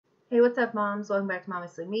Hey, what's up, moms? Welcome back to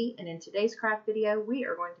Momestly Me, and in today's craft video, we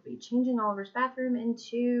are going to be changing Oliver's bathroom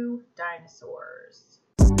into dinosaurs.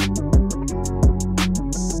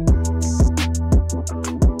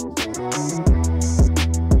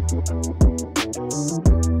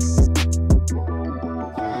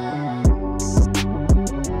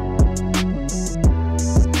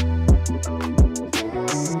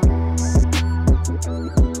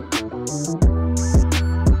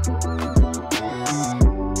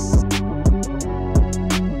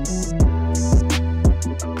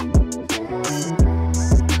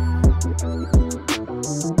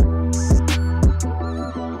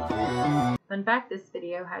 Fun fact, this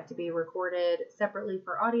video had to be recorded separately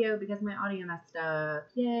for audio because my audio messed up.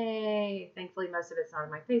 Yay! Thankfully, most of it's not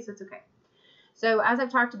in my face, so it's okay. So as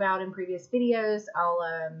I've talked about in previous videos,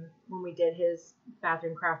 when we did his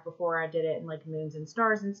bathroom craft before, I did it in like moons and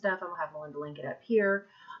stars and stuff. I'll have Melinda link it up here.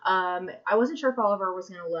 I wasn't sure if Oliver was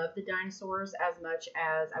going to love the dinosaurs as much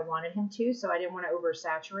as I wanted him to, so I didn't want to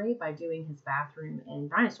oversaturate by doing his bathroom in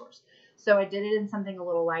dinosaurs. So I did it in something a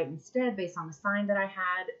little light instead based on the sign that I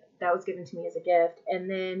had that was given to me as a gift. And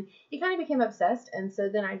then he kind of became obsessed. And so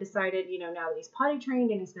then I decided, you know, now that he's potty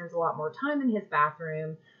trained and he spends a lot more time in his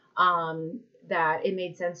bathroom, that it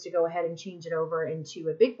made sense to go ahead and change it over into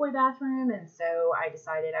a big boy bathroom. And so I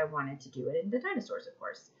decided I wanted to do it in the dinosaurs, of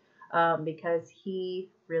course, because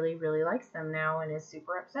he really, really likes them now and is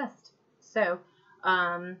super obsessed. So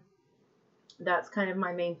that's kind of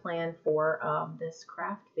my main plan for this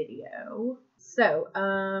craft video. So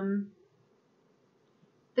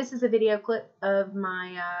this is a video clip of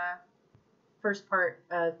my first part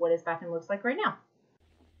of what his bathroom looks like right now.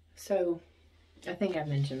 So I think I've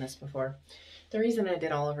mentioned this before. The reason I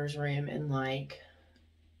did Oliver's room in like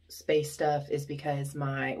space stuff is because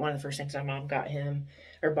one of the first things my mom got him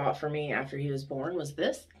or bought for me after he was born was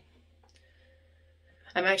this.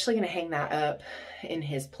 I'm actually going to hang that up in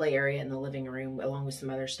his play area in the living room along with some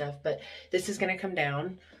other stuff, but this is going to come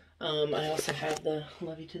down. I also have the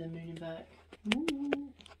love you to the moon and back. Ooh,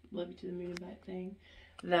 love you to the moon and back thing.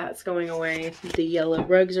 That's going away. The yellow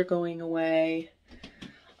rugs are going away.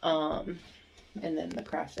 And then the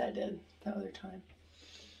craft that I did the other time.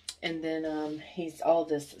 And then he's all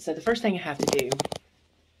this. So the first thing I have to do,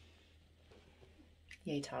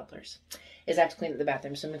 yay toddlers, is I have to clean up the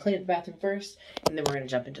bathroom. So I'm going to clean up the bathroom first, and then we're going to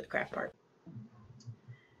jump into the craft part.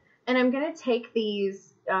 And I'm going to take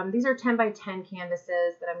these are 10 by 10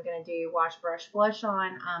 canvases that I'm going to do wash, brush, flush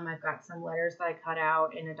on. I've got some letters that I cut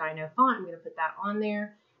out in a dino font. I'm going to put that on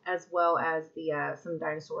there, as well as the some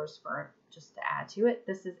dinosaurs for just to add to it.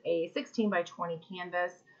 This is a 16 by 20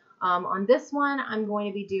 canvas. On this one, I'm going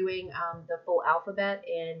to be doing the full alphabet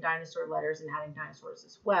in dinosaur letters and adding dinosaurs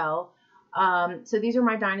as well. So these are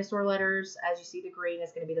my dinosaur letters. As you see, the green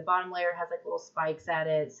is going to be the bottom layer. It has like little spikes at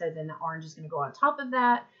it. So then the orange is going to go on top of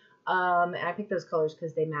that. And I picked those colors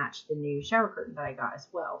because they match the new shower curtain that I got as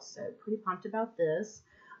well. So pretty pumped about this.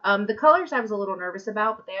 The colors I was a little nervous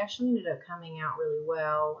about, but they actually ended up coming out really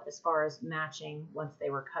well as far as matching once they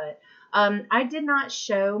were cut. I did not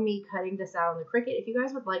show me cutting this out on the Cricut. If you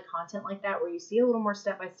guys would like content like that, where you see a little more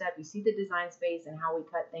step-by-step, you see the design space and how we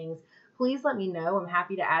cut things, please let me know. I'm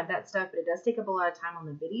happy to add that stuff, but it does take up a lot of time on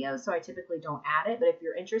the video, so I typically don't add it. But if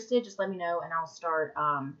you're interested, just let me know, and I'll start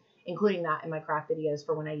including that in my craft videos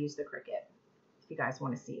for when I use the Cricut. If you guys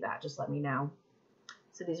want to see that, just let me know.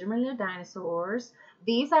 So these are my little dinosaurs.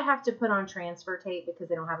 These I have to put on transfer tape because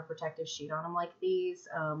they don't have a protective sheet on them like these,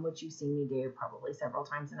 which you've seen me do probably several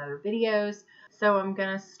times in other videos. So I'm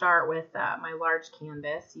going to start with my large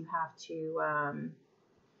canvas. You have to,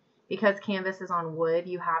 because canvas is on wood,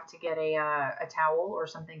 you have to get a towel or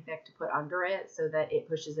something thick to put under it so that it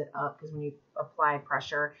pushes it up, because when you apply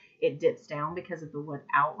pressure, it dips down because of the wood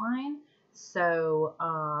outline. So,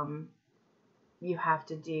 you have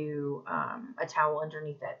to do a towel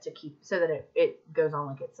underneath it to keep, so that it goes on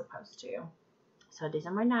like it's supposed to. So these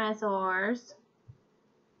are my dinosaurs.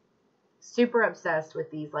 Super obsessed with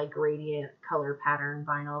these like gradient color pattern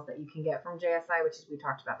vinyls that you can get from JSI, which is, we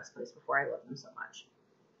talked about this place before. I love them so much.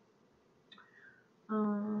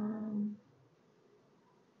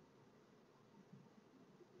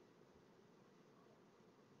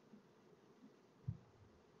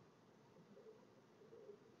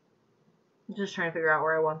 Just trying to figure out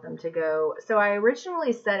where I want them to go. So I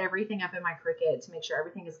originally set everything up in my Cricut to make sure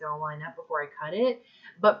everything is going to line up before I cut it.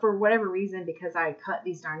 But for whatever reason, because I cut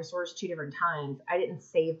these dinosaurs 2 different times, I didn't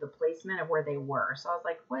save the placement of where they were. So I was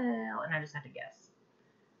like, well, and I just had to guess.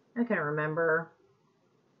 I couldn't remember.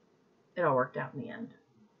 It all worked out in the end.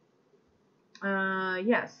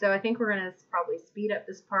 Yeah, so I think we're going to probably speed up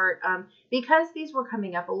this part. Because these were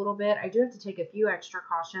coming up a little bit, I do have to take a few extra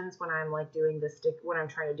cautions when I'm like doing the stick, when I'm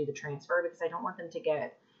trying to do the transfer, because I don't want them to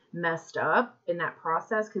get messed up in that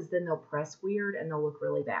process, because then they'll press weird and they'll look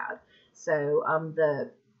really bad. So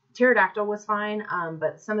the pterodactyl was fine,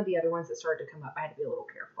 but some of the other ones that started to come up, I had to be a little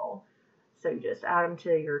careful. So you just add them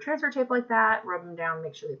to your transfer tape like that, rub them down,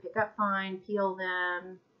 make sure they pick up fine, peel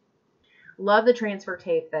them. Love the transfer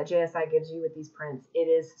tape that JSI gives you with these prints. It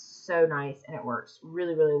is so nice and it works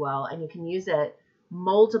really, really well. And you can use it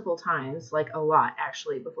multiple times, like a lot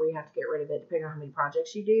actually, before you have to get rid of it, depending on how many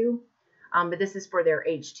projects you do. But this is for their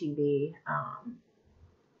HTV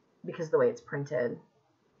because of the way it's printed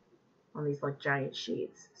on these like giant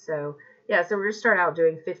sheets. So yeah, so we're going to start out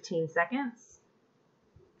doing 15 seconds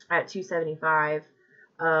at 275.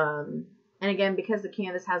 And again, because the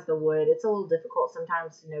canvas has the wood, it's a little difficult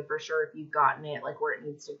sometimes to know for sure if you've gotten it like where it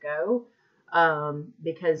needs to go,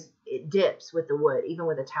 because it dips with the wood, even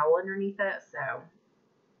with a towel underneath it. So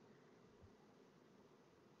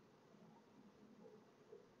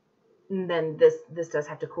and then this does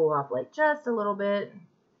have to cool off like just a little bit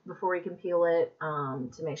before we can peel it,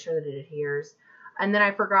 to make sure that it adheres. And then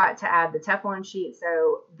I forgot to add the Teflon sheet.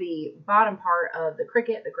 So the bottom part of the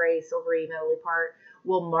Cricut, the gray, silvery, metally part,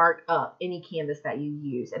 will mark up any canvas that you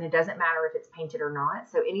use. And it doesn't matter if it's painted or not.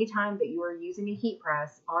 So anytime that you are using a heat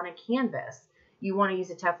press on a canvas, you want to use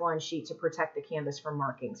a Teflon sheet to protect the canvas from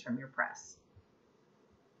markings from your press.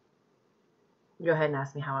 Go ahead and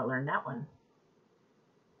ask me how I learned that one.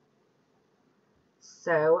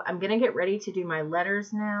 So I'm going to get ready to do my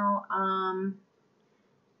letters now.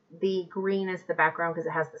 The green is the background because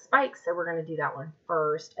it has the spikes, so we're going to do that one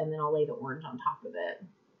first, and then I'll lay the orange on top of it.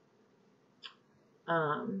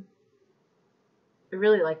 I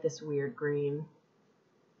really like this weird green.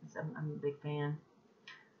 I'm a big fan.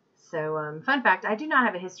 So, fun fact, I do not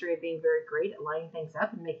have a history of being very great at lining things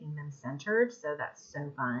up and making them centered, so that's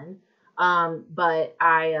so fun. But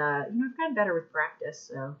I've gotten better with practice,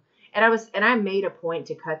 so. And I made a point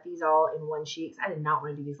to cut these all in one sheet because I did not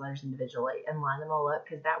want to do these letters individually and line them all up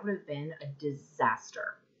because that would have been a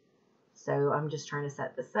disaster. So I'm just trying to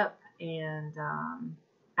set this up. And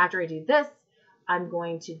after I do this, I'm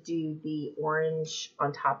going to do the orange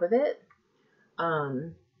on top of it.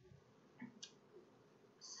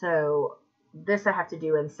 So this I have to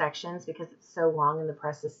do in sections because it's so long and the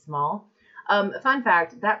press is small. Fun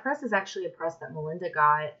fact, that press is actually a press that Melinda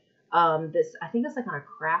got. I think it's like on a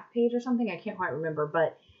craft page or something. I can't quite remember,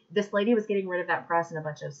 but this lady was getting rid of that press and a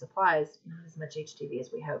bunch of supplies. Not as much HTV as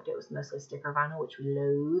we hoped. It was mostly sticker vinyl, which we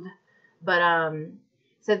loathe. But,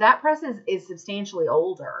 so that press is substantially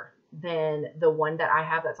older than the one that I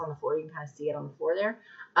have that's on the floor. You can kind of see it on the floor there.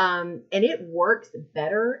 And it works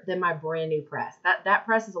better than my brand new press. That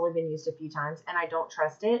press has only been used a few times and I don't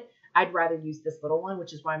trust it. I'd rather use this little one,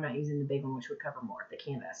 which is why I'm not using the big one, which would cover more of the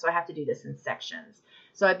canvas. So I have to do this in sections.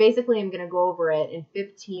 So I basically am going to go over it in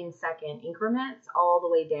 15-second increments all the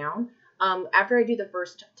way down. After I do the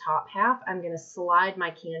first top half, I'm going to slide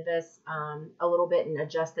my canvas a little bit and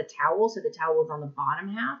adjust the towel so the towel is on the bottom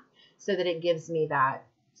half so that it gives me that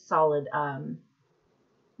solid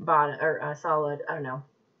bottom or solid, I don't know,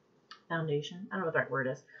 foundation. I don't know what the right word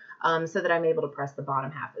is. So that I'm able to press the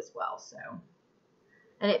bottom half as well. So.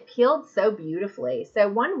 And it peeled so beautifully. So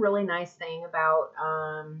one really nice thing about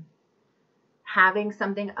having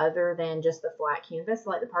something other than just the flat canvas,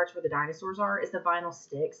 like the parts where the dinosaurs are, is the vinyl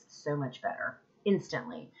sticks so much better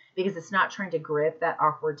instantly because it's not trying to grip that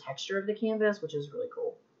awkward texture of the canvas, which is really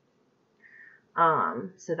cool.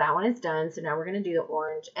 So that one is done. So now we're going to do the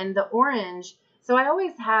orange. And the orange, so I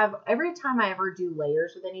always have, every time I ever do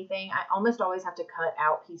layers with anything, I almost always have to cut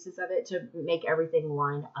out pieces of it to make everything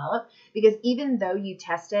line up. Because even though you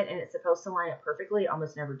test it and it's supposed to line up perfectly, it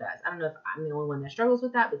almost never does. I don't know if I'm the only one that struggles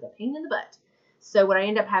with that, but it's a pain in the butt. So what I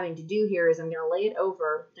end up having to do here is I'm going to lay it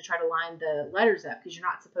over to try to line the letters up because you're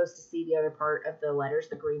not supposed to see the other part of the letters.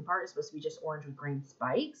 The green part is supposed to be just orange with green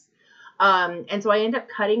spikes. And so I end up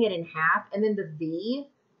cutting it in half, and then the V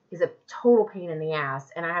is a total pain in the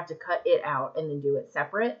ass, and I have to cut it out and then do it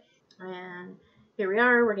separate. And here we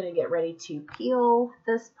are. We're going to get ready to peel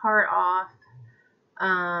this part off.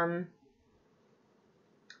 I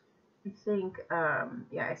think,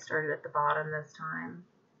 yeah, I started at the bottom this time.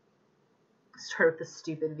 Started with the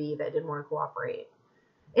stupid V that didn't want to cooperate.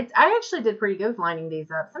 I actually did pretty good with lining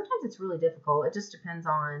these up. Sometimes it's really difficult. It just depends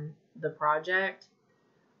on the project.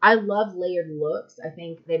 I love layered looks. I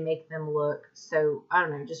think they make them look so, I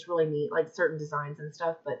don't know, just really neat, like certain designs and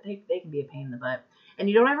stuff, but they can be a pain in the butt. And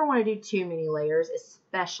you don't ever want to do too many layers,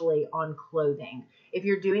 especially on clothing. if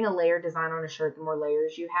you're doing a layered design on a shirt, the more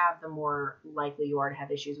layers you have, the more likely you are to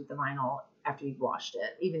have issues with the vinyl after you've washed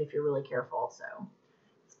it, even if you're really careful. So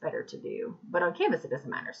it's better to do. But on canvas, it doesn't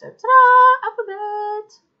matter. So ta-da!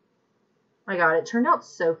 Alphabet! My God, it turned out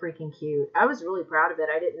so freaking cute. I was really proud of it.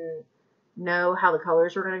 I didn't know how the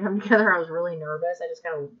colors were going to come together. I was really nervous. I just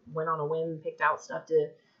kind of went on a whim and picked out stuff to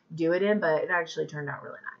do it in, but it actually turned out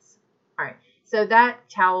really nice. All right, so that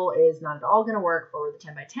towel is not at all going to work for the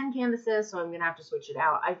 10 by 10 canvases, so I'm going to have to switch it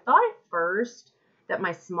out. I thought at first that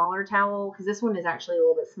my smaller towel, because this one is actually a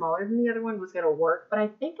little bit smaller than the other one, was going to work, but I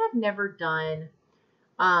think I've never done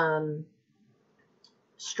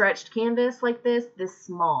stretched canvas like this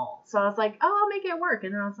small. So I was like, oh, I'll make it work.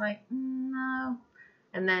 And then I was like, no.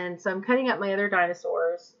 And then, so I'm cutting up my other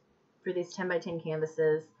dinosaurs for these 10 by 10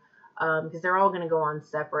 canvases because they're all going to go on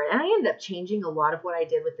separate. And I ended up changing a lot of what I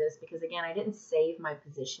did with this because, again, I didn't save my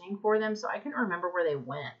positioning for them, so I couldn't remember where they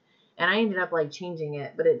went. And I ended up, like, changing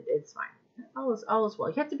it, but it's fine. All is well.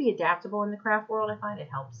 You have to be adaptable in the craft world. I find it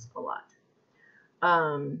helps a lot.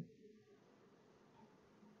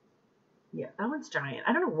 Yeah, that one's giant.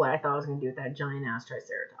 I don't know what I thought I was going to do with that giant-ass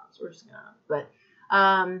Triceratops. We're just going to, but,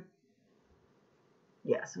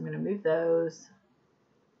 yeah, so I'm going to move those.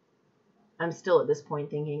 I'm still at this point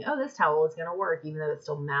thinking, oh, this towel is going to work, even though it's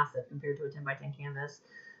still massive compared to a 10 by 10 canvas.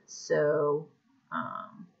 So,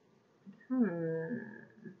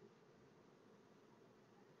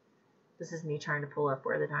 this is me trying to pull up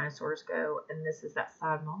where the dinosaurs go, and this is that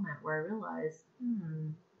sad moment where I realized,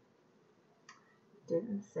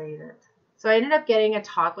 didn't save it. So I ended up getting a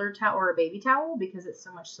toddler towel or a baby towel because it's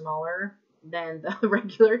so much smaller than the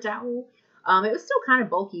regular towel. It was still kind of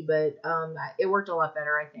bulky, but it worked a lot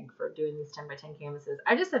better, I think, for doing these 10 by 10 canvases.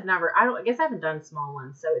 I just have never, I guess I haven't done small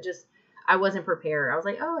ones, so I wasn't prepared. I was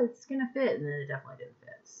like, oh, it's going to fit, and then it definitely didn't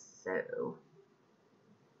fit. So,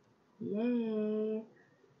 yay.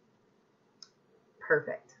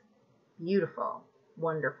 Perfect. Beautiful.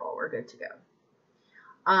 Wonderful. We're good to go.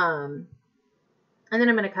 And then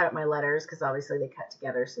I'm going to cut up my letters because obviously they cut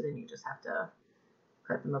together, so then you just have to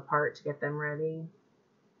cut them apart to get them ready.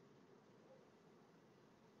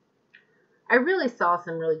 I really saw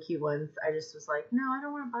some really cute ones. I just was like, no, I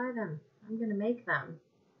don't want to buy them. I'm going to make them.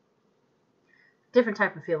 Different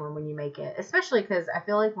type of feeling when you make it, especially because I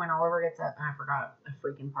feel like when Oliver gets up, and I forgot a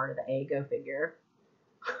freaking part of the A, go figure.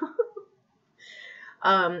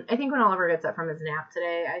 I think when Oliver gets up from his nap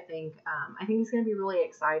today, I think he's going to be really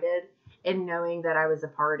excited. And knowing that I was a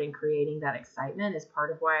part in creating that excitement is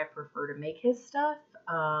part of why I prefer to make his stuff,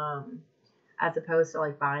 as opposed to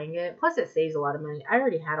like buying it. Plus it saves a lot of money. I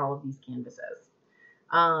already had all of these canvases.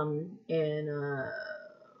 I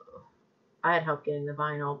had help getting the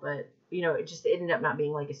vinyl, but you know, it ended up not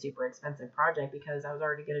being like a super expensive project because I was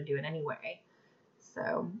already going to do it anyway.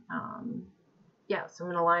 So, yeah, so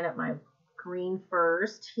I'm going to line up my green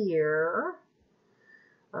first here.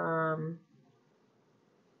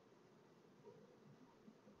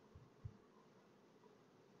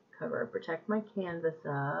 Cover, protect my canvas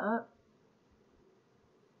up.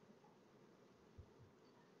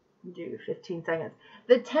 Do 15 seconds.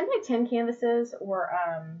 The 10 by 10 canvases were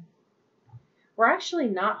actually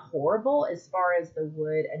not horrible as far as the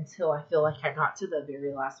wood until I feel like I got to the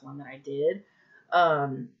very last one that I did.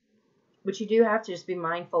 But you do have to just be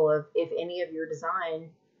mindful of if any of your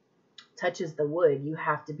design touches the wood, you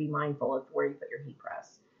have to be mindful of where you put your heat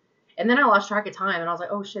press. And then I lost track of time and I was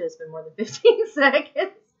like, oh shit, it's been more than 15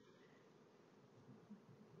 seconds.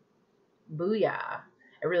 Booyah.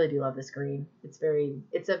 I really do love this green. It's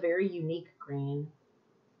a very unique green.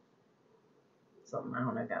 Something I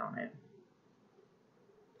don't know got on it.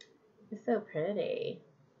 It's so pretty.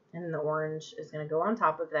 And the orange is going to go on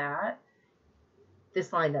top of that.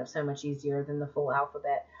 This lined up so much easier than the full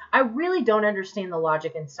alphabet. I really don't understand the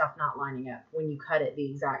logic and stuff not lining up when you cut it the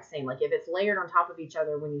exact same. Like if it's layered on top of each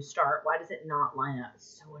other when you start, why does it not line up?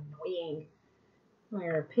 It's so annoying. We're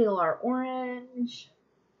going to peel our orange.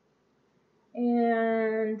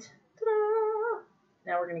 And ta-da!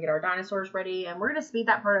 Now we're going to get our dinosaurs ready. And we're going to speed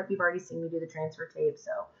that part up. You've already seen me do the transfer tape.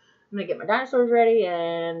 So I'm going to get my dinosaurs ready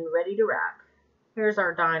and ready to wrap. Here's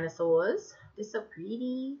our dinosaurs. They're so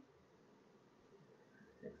pretty.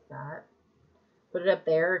 Fix that. Put it up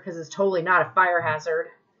there because it's totally not a fire hazard.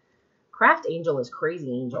 Craft Angel is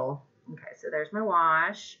Crazy Angel. Okay, so there's my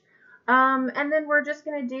wash. And then we're just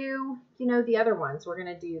going to do, you know, the other ones. We're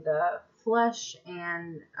going to do the flush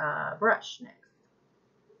and brush next.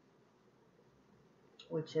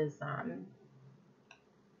 Which is,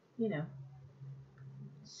 you know,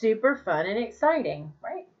 super fun and exciting,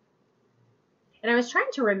 right? And I was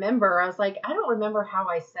trying to remember, I was like, I don't remember how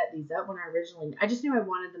I set these up when I just knew I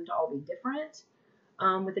wanted them to all be different.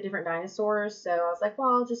 with the different dinosaurs. So I was like, well,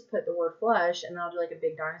 I'll just put the word flush and then I'll do like a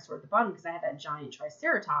big dinosaur at the bottom because I had that giant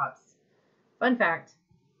Triceratops. Fun fact,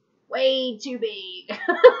 way too big.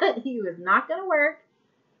 He was not going to work.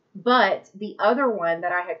 But the other one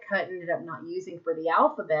that I had cut and ended up not using for the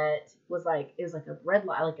alphabet was like, it was like a red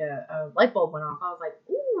light, like a light bulb went off. I was like,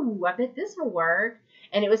 ooh, I bet this will work.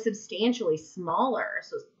 And it was substantially smaller.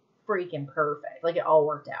 So it's freaking perfect. Like it all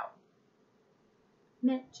worked out.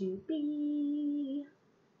 Meant to be.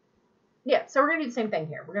 Yeah, so we're going to do the same thing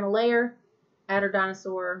here. We're going to layer, add our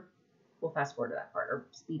dinosaur. We'll fast forward to that part or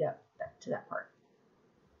speed up to that part.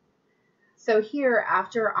 So here,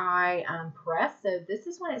 after I press, so this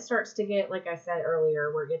is when it starts to get, like I said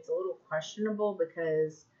earlier, where it gets a little questionable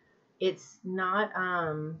because it's not,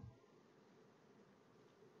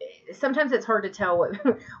 sometimes it's hard to tell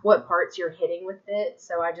what parts you're hitting with it.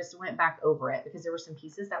 So I just went back over it because there were some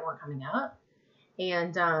pieces that weren't coming up.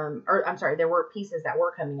 And, or I'm sorry, there were pieces that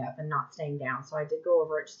were coming up and not staying down. So I did go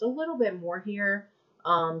over it just a little bit more here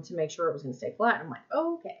to make sure it was going to stay flat. And I'm like,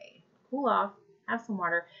 okay, cool off. Have some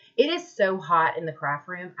water. It is so hot in the craft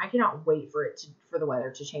room. I cannot wait for the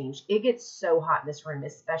weather to change. It gets so hot in this room,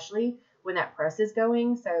 especially when that press is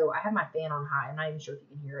going. So I have my fan on high. I'm not even sure if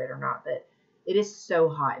you can hear it or not, but it is so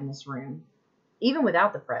hot in this room, even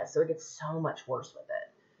without the press. So it gets so much worse with it.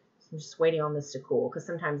 So I'm just waiting on this to cool because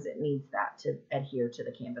sometimes it needs that to adhere to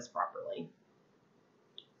the canvas properly.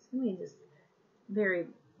 So let me just very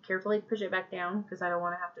carefully push it back down because I don't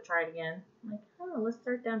want to have to try it again. I'm like, oh, let's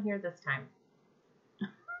start down here this time.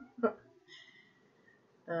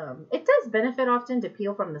 It does benefit often to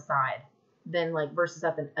peel from the side than like versus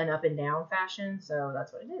an up and down fashion. So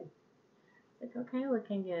that's what I did. Like, okay,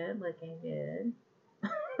 looking good, looking good.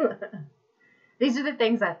 These are the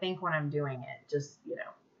things I think when I'm doing it. Just, you know,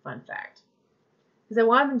 fun fact. Because I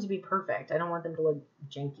want them to be perfect. I don't want them to look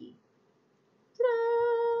janky.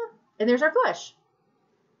 Ta-da! And there's our flush.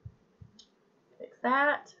 Fix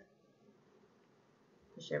that.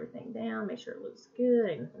 Push everything down. Make sure it looks good.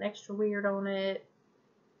 Ain't nothing extra weird on it.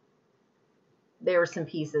 There were some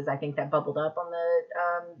pieces I think that bubbled up on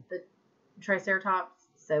the Triceratops,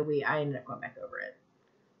 so I ended up going back over it.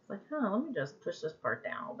 It's like, oh, let me just push this part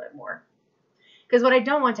down a little bit more. Because what I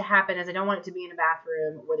don't want to happen is I don't want it to be in a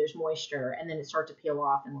bathroom where there's moisture and then it start to peel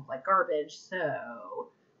off and look like garbage. So,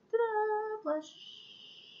 ta-da, flush.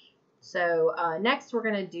 So next we're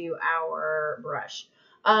gonna do our brush.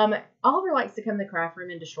 Oliver likes to come to the craft room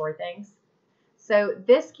and destroy things. So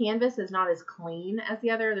this canvas is not as clean as the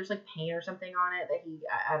other. There's like paint or something on it that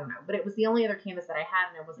I don't know. But it was the only other canvas that I had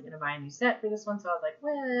and I wasn't going to buy a new set for this one. So I was like,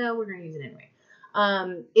 well, we're going to use it anyway.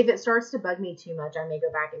 If it starts to bug me too much, I may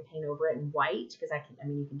go back and paint over it in white because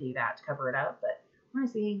you can do that to cover it up. But I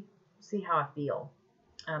want to see how I feel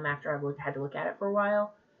after I've had to look at it for a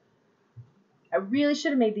while. I really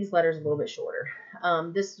should have made these letters a little bit shorter.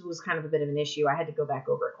 This was kind of a bit of an issue. I had to go back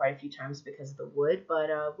over it quite a few times because of the wood. But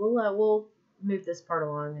we'll move this part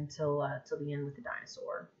along until the end with the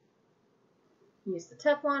dinosaur. Use the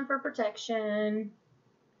Teflon for protection.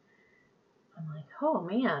 I'm like, oh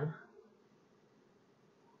man.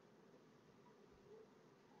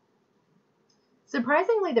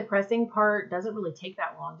 Surprisingly, the pressing part doesn't really take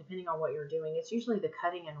that long depending on what you're doing. It's usually the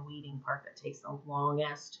cutting and weeding part that takes the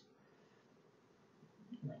longest.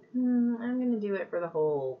 I'm like, I'm going to do it for the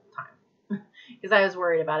whole time. Because I was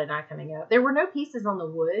worried about it not coming up. There were no pieces on the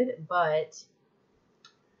wood, but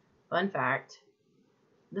fun fact,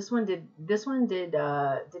 this one did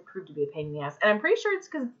prove to be a pain in the ass. And I'm pretty sure it's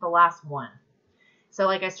because it's the last one. So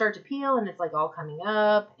like I start to peel and it's like all coming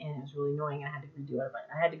up and it was really annoying. I had to redo it. But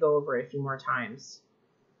I had to go over it a few more times.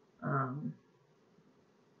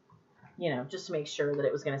 You know, just to make sure that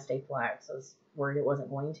it was going to stay flat. So I was worried it wasn't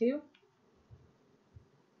going to.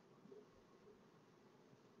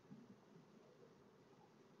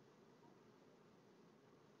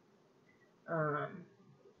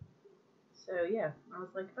 So yeah, I was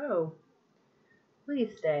like, oh, please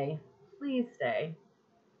stay. Please stay.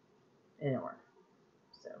 It didn't work.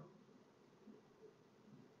 So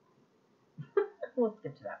we'll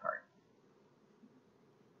skip to that part.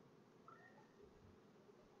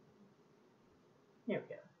 Here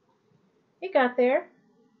we go. It got there.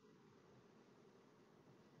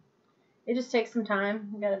 It just takes some time.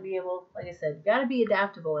 You gotta be able, like I said, you gotta be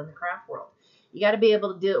adaptable in the craft world. You got to be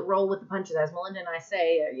able to roll with the punches. As Melinda and I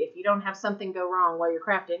say, if you don't have something go wrong while you're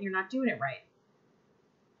crafting, you're not doing it right.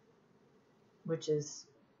 Which is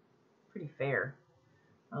pretty fair,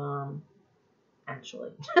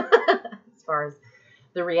 actually, as far as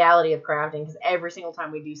the reality of crafting. Because every single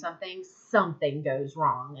time we do something, something goes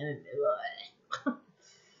wrong. And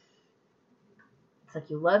it's like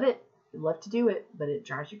you love it You'd love to do it, but it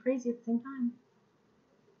drives you crazy at the same time.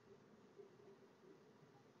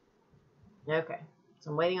 Okay,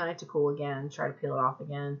 so I'm waiting on it to cool again, try to peel it off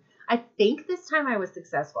again. I think this time I was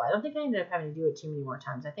successful. I don't think I ended up having to do it too many more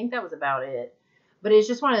times. I think that was about it. But it's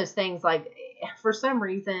just one of those things, like, for some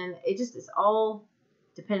reason, it just is all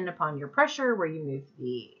dependent upon your pressure, where you move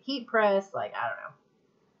the heat press, like, I don't know.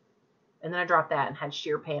 And then I dropped that and had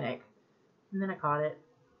sheer panic. And then I caught it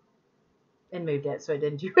and moved it so I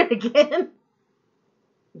didn't do it again.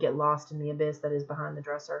 Get lost in the abyss that is behind the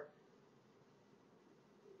dresser.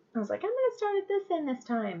 I was like, I'm going to start at this end this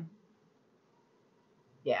time.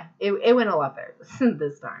 Yeah, it went a lot better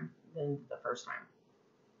this time than the first time.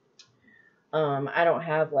 I don't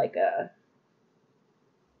have like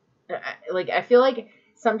I feel like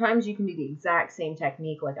sometimes you can do the exact same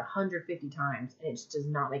technique like 150 times and it just does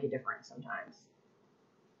not make a difference sometimes.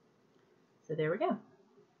 So there we go.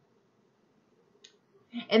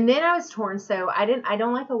 And then I was torn, so I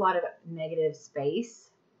don't like a lot of negative space.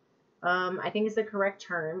 I think it's the correct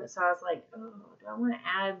term. So I was like, oh, do I want to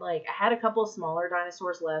add, like, I had a couple of smaller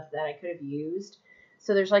dinosaurs left that I could have used.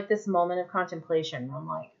 So there's like this moment of contemplation where I'm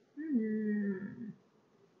like,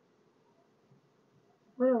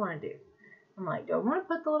 what do I want to do? I'm like, do I want to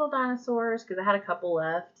put the little dinosaurs? Because I had a couple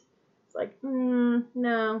left. It's like,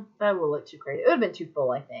 no, that will look too crazy. It would have been too full,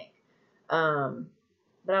 I think.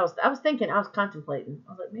 But I was thinking, I was contemplating.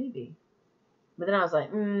 I was like, maybe. But then I was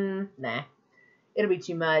like, nah. It'll be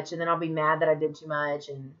too much, and then I'll be mad that I did too much,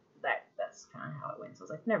 and that's kind of how it went. So I was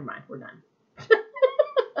like, never mind, we're done.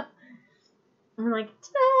 I'm like,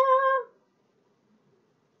 ta-da!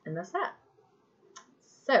 And that's that.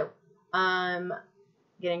 So,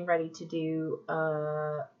 getting ready to do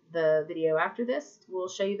the video after this. We'll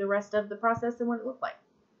show you the rest of the process and what it looked like.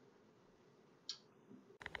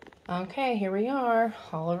 Okay, here we are.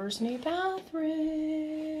 Oliver's new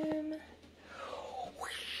bathroom.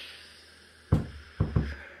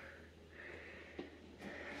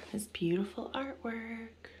 This beautiful artwork.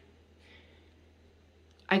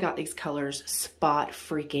 I got these colors spot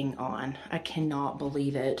freaking on. I cannot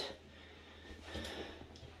believe it.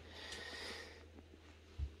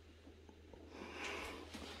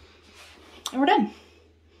 And we're done.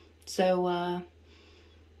 So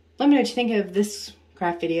let me know what you think of this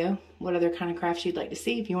craft video. What other kind of crafts you'd like to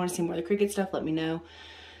see. If you want to see more of the Cricut stuff, let me know.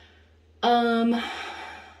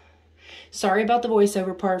 Sorry about the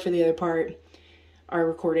voiceover part for the other part. Our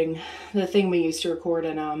recording, the thing we used to record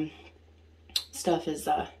and stuff has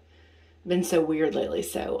been so weird lately.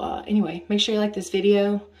 So anyway, make sure you like this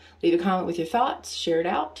video, leave a comment with your thoughts, share it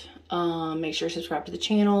out, make sure to subscribe to the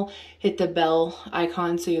channel, hit the bell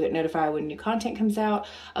icon so you get notified when new content comes out,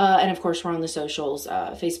 and of course we're on the socials,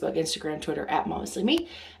 Facebook, Instagram, Twitter at Momestly,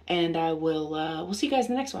 and I will we'll see you guys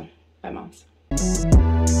in the next one. Bye, moms.